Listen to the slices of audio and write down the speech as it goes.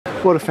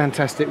What a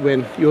fantastic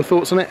win. Your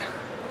thoughts on it?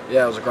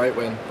 Yeah, it was a great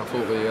win. I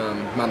thought we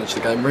managed the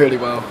game really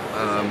well.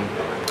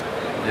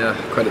 Yeah,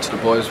 credit to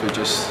the boys. We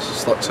just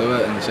stuck to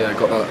it and yeah,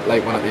 got that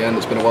late one at the end.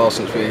 It's been a while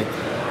since we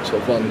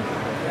sort of won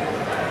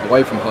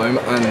away from home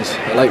and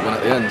a late one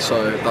at the end,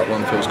 so that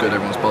one feels good.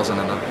 Everyone's buzzing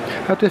and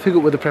that. How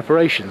difficult were the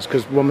preparations?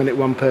 Because 1 minute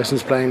one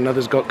person's playing,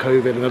 another's got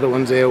COVID, another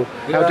one's ill.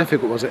 How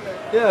difficult was it?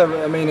 Yeah,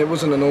 I mean, it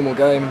wasn't a normal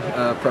game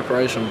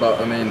preparation,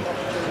 but I mean,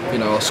 you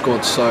know, our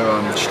squad's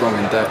so strong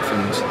in depth,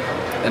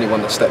 and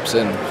anyone that steps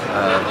in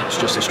is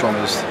just as strong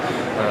as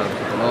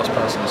the last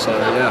person. So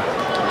yeah,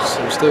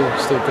 it was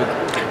still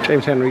good.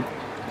 James Henry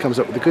comes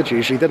up with the goods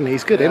usually, doesn't he?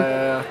 He's good, him.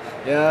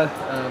 Yeah,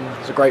 it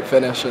was a great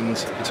finish and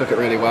he took it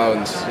really well,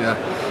 and yeah,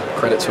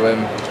 credit to him.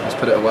 He's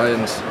put it away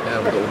and yeah,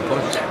 we got all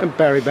the points. And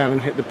Barry Bannon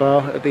hit the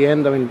bar at the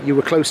end. I mean, you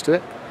were close to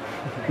it.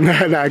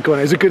 No, go on.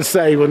 It was a good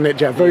save, wasn't it,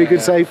 Jav? Very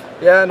good save.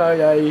 Yeah, no,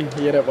 yeah, he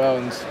hit it well,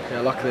 and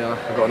yeah, luckily I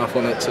got enough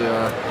on it to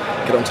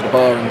get onto the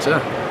bar, and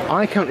yeah.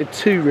 I counted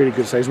 2 really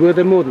good saves. Were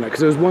there more than that? Because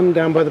there was one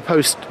down by the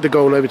post, the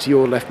goal over to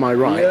your left, my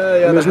right. Yeah.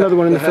 And there was another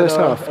one in the first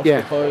half. Off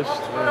the post.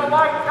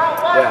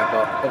 Yeah,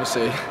 but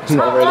obviously it's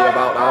not really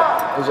about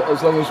that.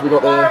 As long as we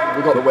got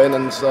the win,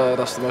 and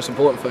that's the most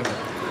important thing.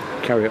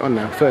 Carry it on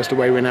now. First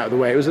away win out of the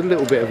way. It was a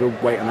little bit of a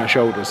weight on our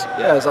shoulders.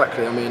 Yeah,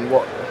 exactly. I mean,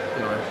 what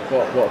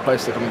a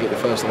place to come and get your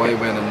first away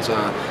win, and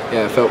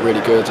yeah, it felt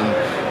really good, and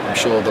I'm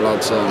sure the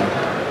lads,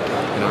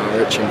 are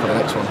itching for the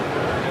next one.